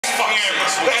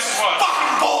Anyways, well, guess what?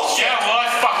 Fucking bullshit. Yeah, well, I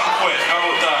fucking quit. How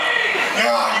about that?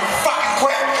 Yeah, you fucking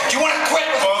quit. Do you want to quit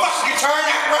with a fucking guitar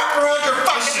neck wrapped around your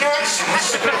fucking neck?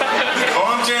 Listen.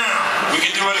 Calm down. We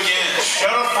can do it again.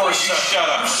 Shut up for a You second. shut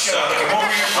up. Shut up. Come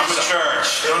over here for I'm a in second. charge.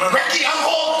 No. Ricky, I'm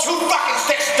holding 2 fucking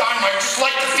sticks of dynamite, just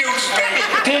like the fuse, baby.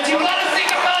 Dude, you gotta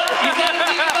think about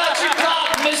your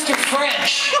dog, Mr.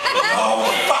 French. No,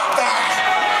 fuck that.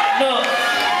 No.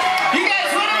 You guys,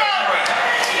 what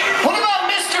about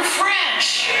Mr.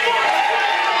 French?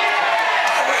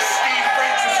 I wish Steve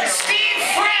French was here. Steve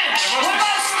French. What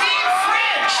about Steve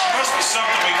French? There must be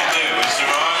something we can do, is there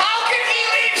not? How can he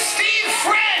leave Steve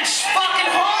French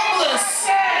fucking homeless?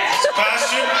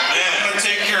 Sebastian, I'm gonna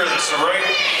take care of this, all right?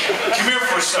 Come here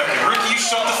for a second. Ricky, you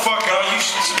shut the fuck up.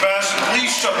 Sebastian,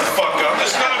 please shut the fuck up.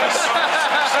 There's gotta be something.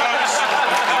 There's gotta be something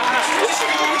we can do. Just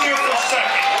come over there for a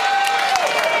second.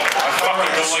 I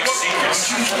fucking don't like secrets.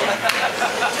 You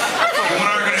and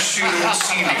I are gonna shoot a little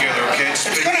scene together, okay? It's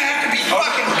gonna have to be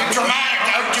fucking dramatic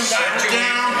to outdo that, Settle Jimmy.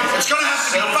 down. It's gonna have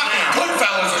to be Settle fucking down.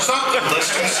 Goodfellas or something. Let's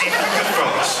do a scene for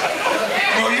Goodfellas.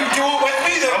 Will you do it with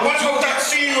me? Then what about that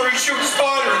scene where he shoots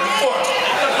Spider in the foot?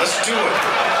 Let's do it.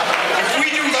 If we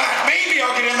do that, maybe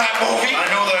I'll get in that movie. I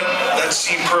know that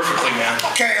scene perfectly, man.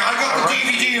 Okay, I got the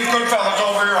DVD of Goodfellas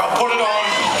over here. I'll put it on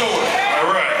and we'll do it. All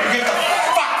right. You get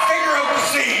the figure out the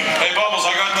scene. Hey, Bubbles,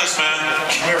 I got this, man.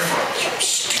 Come here for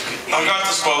stupid. I got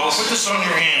this, Bubbles. Put this on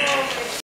your hand.